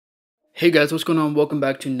Hey guys, what's going on? Welcome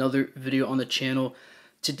back to another video on the channel.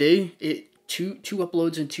 Today, two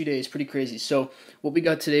uploads in 2 days, pretty crazy. So what we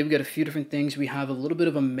got today, we got a few different things. We have a little bit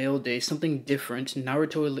of a mail day, something different,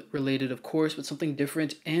 Naruto related of course, but something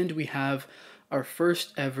different. And we have our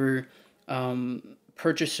first ever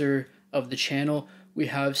purchaser of the channel. We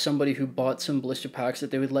have somebody who bought some blister packs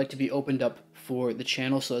that they would like to be opened up for the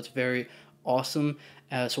channel, so that's very awesome.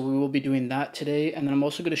 So we will be doing that today, and then I'm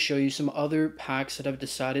also going to show you some other packs that I've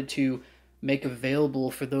decided to make available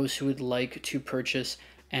for those who would like to purchase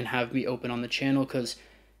and have me open on the channel, because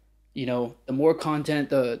you know, the more content,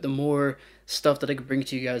 the more stuff that I can bring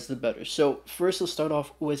to you guys, the better. So first, let's start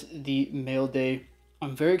off with the mail day.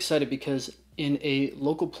 I'm very excited because in a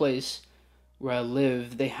local place where I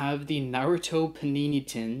live, they have the Naruto Panini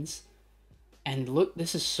tins, and look,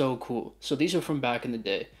 this is so cool. So these are from back in the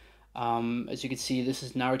day. As you can see, this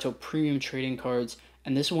is Naruto premium trading cards,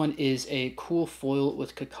 and this one is a cool foil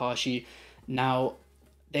with Kakashi. Now,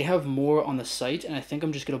 they have more on the site, and I think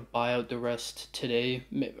I'm just going to buy out the rest today,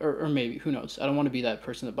 or maybe, who knows. I don't want to be that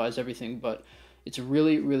person that buys everything, but it's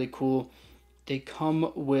really, really cool. They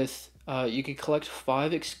come with, you can collect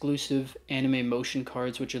 5 exclusive anime motion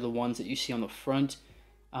cards, which are the ones that you see on the front.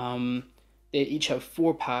 They each have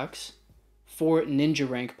 4 packs. 4 ninja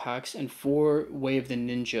rank packs and 4 Way of the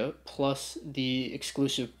Ninja, plus the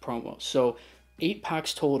exclusive promo. So 8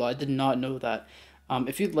 packs total. I did not know that.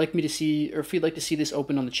 If you'd like me to see, or if you'd like to see this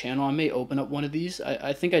open on the channel, I may open up one of these.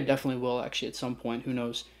 I think I definitely will actually at some point, who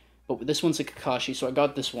knows. But this one's a Kakashi, so I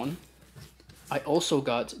got this one. I also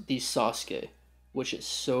got the Sasuke, which is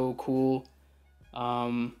so cool.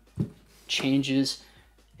 Changes,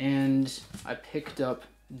 and I picked up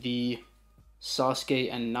the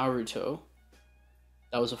Sasuke and Naruto.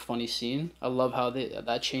 That was a funny scene. I love how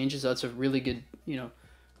that changes. That's a really good,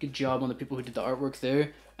 good job on the people who did the artwork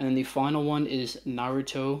there. And then the final one is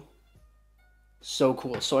Naruto. So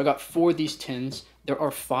cool. So I got 4 of these tins. There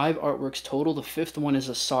are 5 artworks total. The 5th one is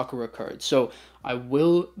a Sakura card. So I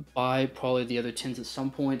will buy probably the other tins at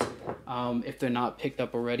some point if they're not picked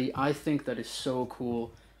up already. I think that is so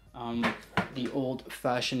cool. The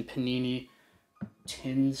old-fashioned Panini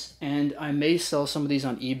tins. And I may sell some of these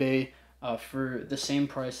on eBay for the same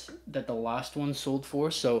price that the last one sold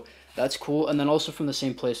for, so that's cool. And then also from the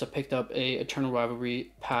same place, I picked up a Eternal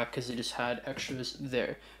Rivalry pack because it just had extras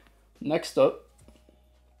there. Next up,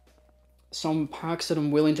 some packs that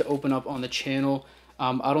I'm willing to open up on the channel.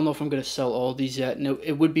 I don't know if I'm going to sell all these yet. No,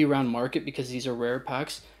 it would be around market because these are rare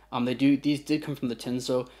packs. These did come from the tins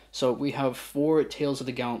though. So we have 4 Tales of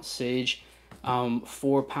the Gallant Sage,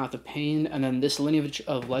 4 Path of Pain, and then this Lineage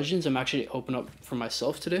of Legends I'm actually open up for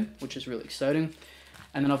myself today, which is really exciting.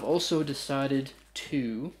 And then I've also decided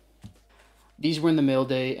to, these were in the mail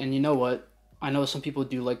day, and you know what, I know some people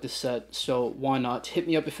do like this set, so why not? Hit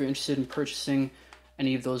me up if you're interested in purchasing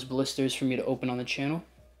any of those blisters for me to open on the channel.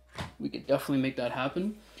 We could definitely make that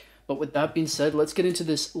happen. But with that being said, let's get into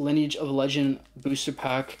this Lineage of Legend booster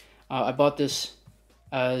pack. I bought this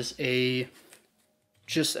as a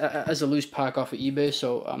loose pack off of eBay,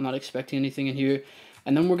 so I'm not expecting anything in here.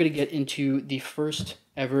 And then we're going to get into the first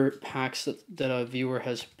ever packs that a viewer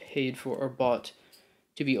has paid for or bought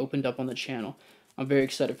to be opened up on the channel. I'm very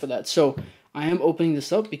excited for that. So I am opening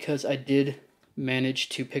this up because I did manage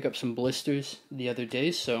to pick up some blisters the other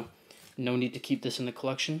day, so no need to keep this in the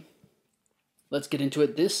collection. Let's get into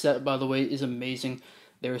it. This set, by the way, is amazing.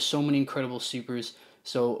 There are so many incredible supers,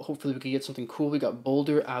 so hopefully we can get something cool. We got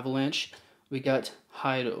Boulder Avalanche. We got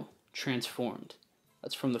Haido Transformed.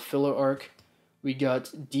 That's from the filler arc. We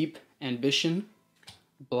got Deep Ambition,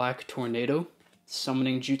 Black Tornado,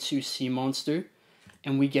 Summoning Jutsu Sea Monster,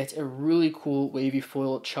 and we get a really cool wavy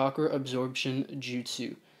foil Chakra Absorption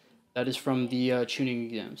Jutsu. That is from the tuning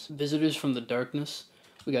exams. Visitors from the Darkness.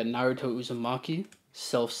 We got Naruto Uzumaki,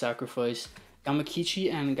 Self-Sacrifice,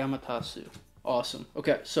 Gamakichi, and Gamatsu. Awesome.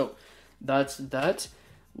 Okay, so that's that.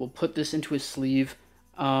 We'll put this into a sleeve.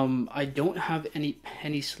 I don't have any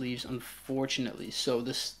penny sleeves, unfortunately, so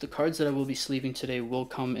the cards that I will be sleeving today will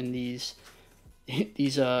come in these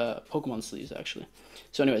Pokemon sleeves, actually.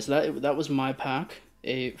 So anyways, that was my pack,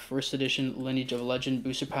 a first edition Lineage of Legend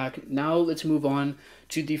booster pack. Now let's move on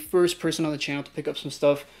to the first person on the channel to pick up some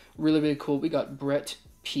stuff. Really, really cool. We got Brett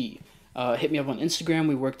P. Hit me up on Instagram.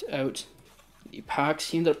 We worked out the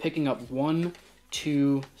packs. He ended up picking up 1,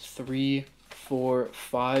 2, 3, 4,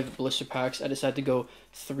 5 blister packs. I decided to go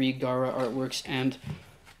 3 Gaara artworks and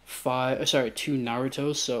 2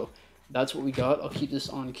 Naruto. So that's what we got. I'll keep this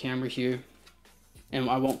on camera here, and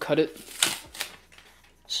I won't cut it.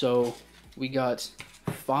 So we got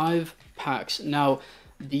 5 packs. Now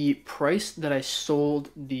The price that I sold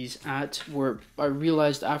these at, were, I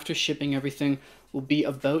realized after shipping everything, will be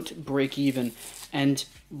about break even. And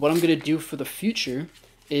what I'm going to do for the future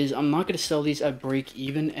is I'm not going to sell these at break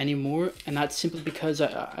even anymore. And that's simply because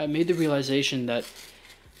I made the realization that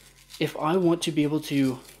if I want to be able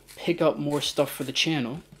to pick up more stuff for the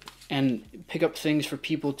channel and pick up things for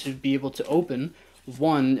people to be able to open,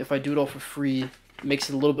 one, if I do it all for free, it makes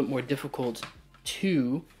it a little bit more difficult.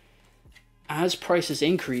 Two, as prices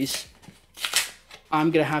increase,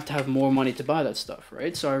 I'm going to have more money to buy that stuff,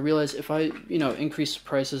 right? So I realize if I, increase the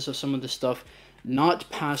prices of some of this stuff, not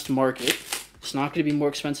past market, it's not going to be more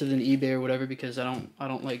expensive than eBay or whatever, because I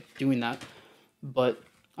don't like doing that. But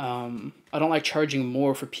I don't like charging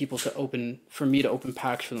more for people to open, for me to open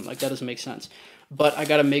packs for them. Like, that doesn't make sense. But I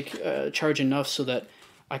got to charge enough so that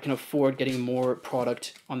I can afford getting more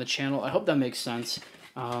product on the channel. I hope that makes sense.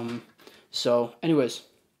 So anyways,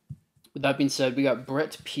 with that being said, we got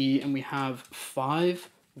Brett P, and we have 5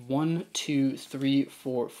 Eternal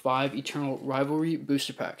Rivalry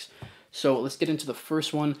booster packs. So let's get into the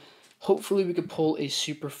first one. Hopefully we could pull a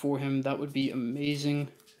super for him. That would be amazing.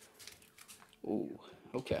 Oh,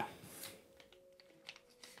 okay.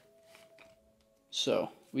 So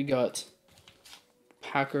we got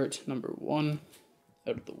pack art number 1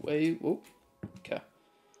 out of the way. Whoa. Okay.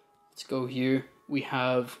 Let's go here. We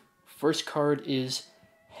have, first card is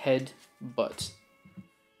Head Butt.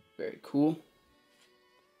 Very cool.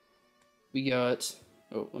 We got,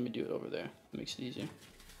 oh, let me do it over there. That makes it easier.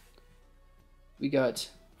 We got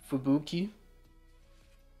Fubuki.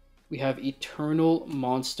 We have Eternal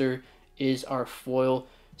Monster is our foil.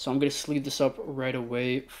 So I'm going to sleeve this up right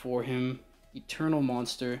away for him. Eternal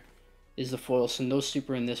Monster is the foil. So no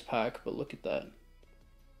super in this pack, but look at that.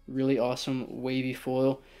 Really awesome wavy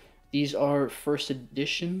foil. These are first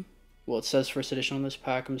edition. Well, it says first edition on this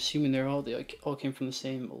pack. I'm assuming they all came from the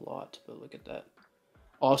same lot, but look at that.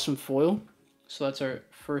 Awesome foil. So that's our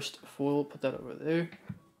first foil. Put that over there.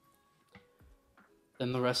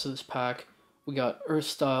 Then the rest of this pack, we got Earth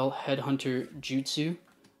Style Headhunter Jutsu.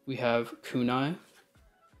 We have Kunai,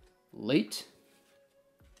 Late,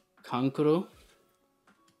 Kankuro,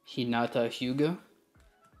 Hinata Hyuga,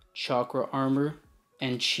 Chakra Armor,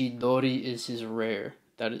 and Chidori is his rare.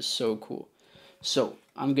 That is so cool. So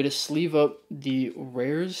I'm going to sleeve up the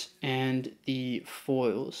rares and the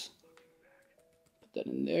foils. Put that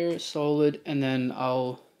in there, solid, and then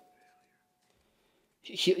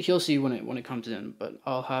he'll see when it comes in, but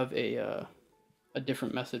I'll have a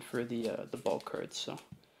different method for the bulk cards. So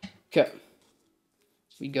okay,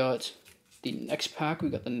 we got the next pack. We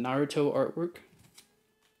got the Naruto artwork.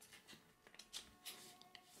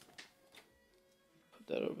 Put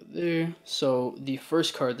that over there. So the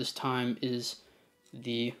first card this time is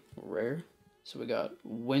the rare. So we got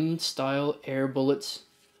Wind Style Air Bullets,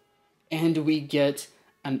 and we get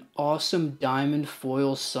an awesome diamond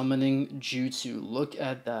foil summoning jutsu. Look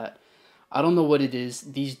at that. I don't know what it is.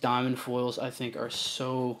 These diamond foils I think are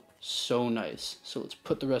so nice. So let's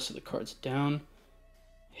put the rest of the cards down.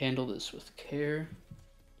 Handle this with care.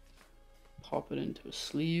 Pop it into a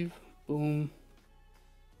sleeve. Boom.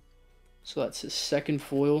 So that's his second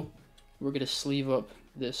foil. We're going to sleeve up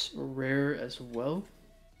this rare as well.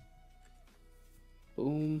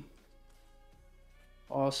 Boom.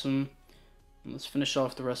 Awesome. And let's finish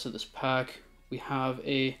off the rest of this pack. We have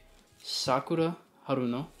a Sakura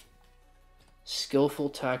Haruno, Skillful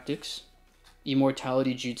Tactics,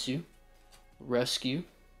 Immortality Jutsu, Rescue,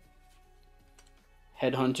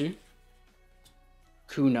 Headhunter,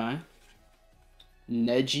 Kunai,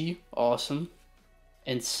 Neji, awesome,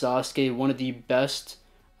 and Sasuke, one of the best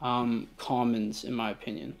commons in my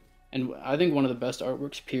opinion. And I think one of the best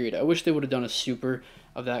artworks, period. I wish they would have done a super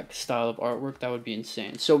of that style of artwork. That would be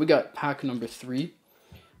insane. So we got pack number 3.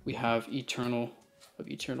 We have Eternal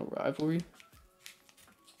Rivalry.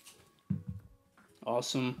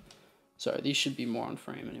 Awesome. Sorry, these should be more on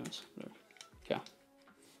frame anyways. Okay.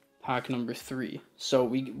 Pack number 3. So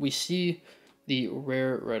we see the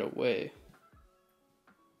rare right away.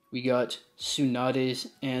 We got Tsunade's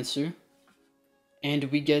Answer. And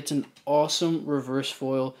we get an awesome reverse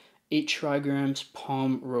foil, 8 trigrams,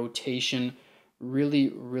 palm rotation.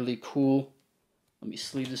 Really cool. Let me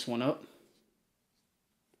sleeve this one up.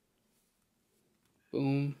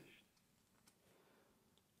 Boom.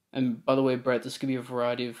 And by the way, Brett, this could be a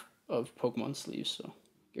variety of Pokemon sleeves, so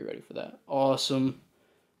get ready for that. Awesome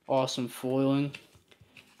foiling.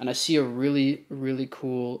 And I see a really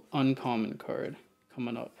cool uncommon card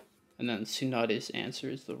coming up. And then Tsunade's Answer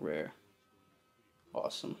is the rare.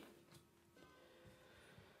 Awesome.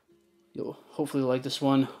 You'll hopefully like this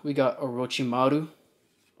one. We got Orochimaru.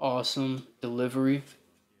 Awesome. Delivery.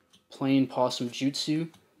 Plain Possum Jutsu,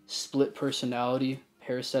 Split Personality,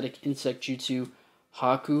 Parasitic Insect Jutsu,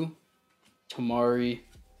 Haku, Tamari,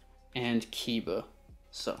 and Kiba.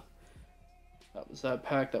 So, that was that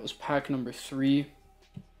pack. That was pack number 3.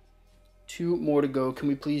 2 more to go. Can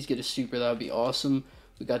we please get a super? That would be awesome.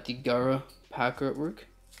 We got the Gara pack artwork.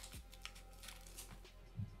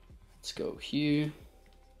 Let's go here.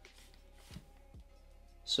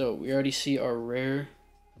 So, we already see our rare.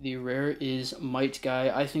 The rare is Might Guy.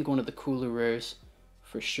 I think one of the cooler rares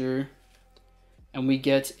for sure. And we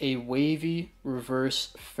get a wavy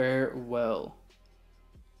reverse Farewell.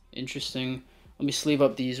 Interesting. Let me sleeve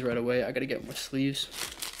up these right away. I gotta get more sleeves.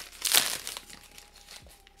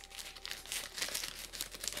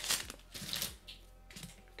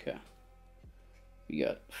 Okay. We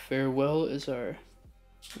got Farewell as our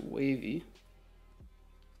wavy.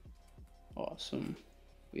 Awesome.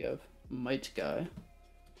 We have Might Guy.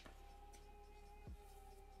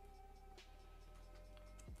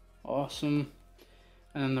 Awesome.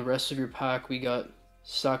 And then the rest of your pack, we got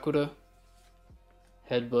Sakura,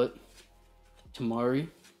 Headbutt, Tamari,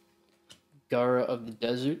 Gara of the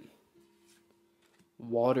Desert,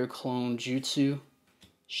 Water Clone Jutsu,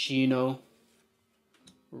 Shino,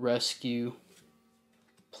 Rescue,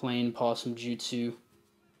 Plain Possum Jutsu.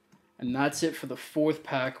 And that's it for the 4th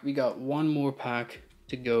pack. We got one more pack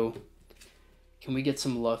to go. Can we get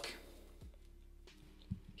some luck?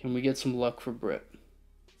 Can we get some luck for Brett?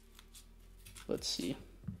 Let's see.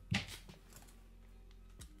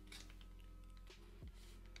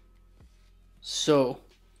 So,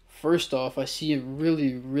 first off, I see a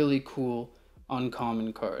really cool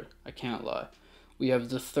uncommon card. I can't lie. We have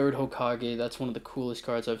the 3rd Hokage. That's one of the coolest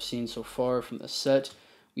cards I've seen so far from the set.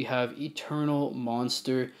 We have Eternal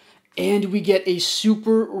Monster. And we get a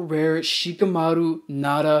super rare Shikamaru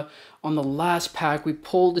Nara. On the last pack, we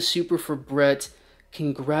pulled the super for Brett.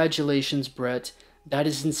 Congratulations, Brett. That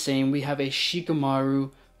is insane. We have a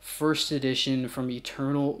Shikamaru 1st edition from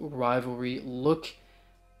Eternal Rivalry. Look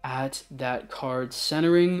at that card.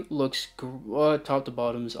 Centering looks top to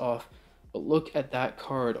bottom is off. But look at that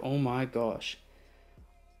card. Oh my gosh.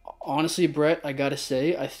 Honestly, Brett, I gotta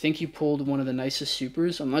say, I think you pulled one of the nicest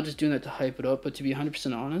supers. I'm not just doing that to hype it up, but to be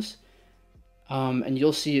 100% honest. And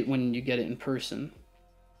you'll see it when you get it in person.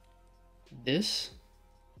 The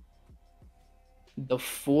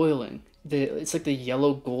foiling. It's like the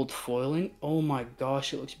yellow gold foiling. Oh my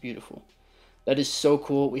gosh, it looks beautiful. That is so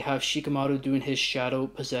cool. We have Shikamaru doing his Shadow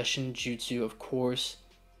Possession Jutsu, of course.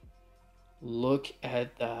 Look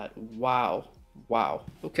at that. Wow. Wow.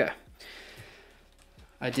 Okay.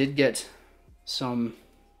 I did get some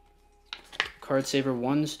Card Saver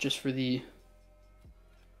 1s just for the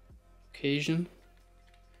occasion.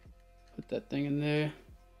 Put that thing in there.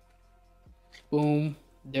 Boom.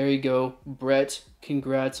 There you go. Brett,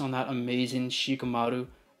 congrats on that amazing Shikamaru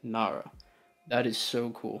Nara. That is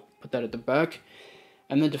so cool. Put that at the back.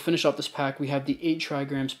 And then to finish off this pack, we have the 8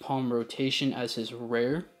 Trigrams Palm Rotation as his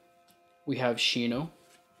rare. We have Shino,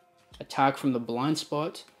 Attack from the Blind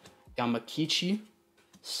Spot, Gamakichi,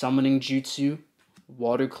 Summoning Jutsu,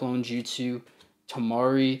 Water Clone Jutsu,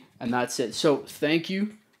 Tamari, and that's it. So thank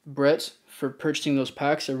you, Brett, for purchasing those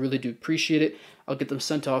packs. I really do appreciate it. I'll get them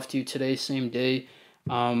sent off to you today, same day.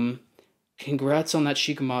 Congrats on that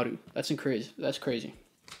Shikamaru. That's crazy. That's crazy.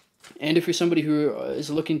 And if you're somebody who is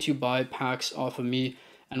looking to buy packs off of me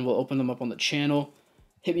and will open them up on the channel,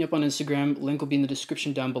 hit me up on Instagram. Link will be in the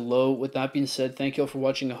description down below. With that being said, thank you all for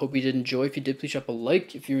watching. I hope you did enjoy. If you did, please drop a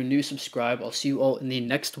like. If you're new, subscribe. I'll see you all in the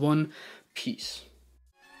next one. Peace.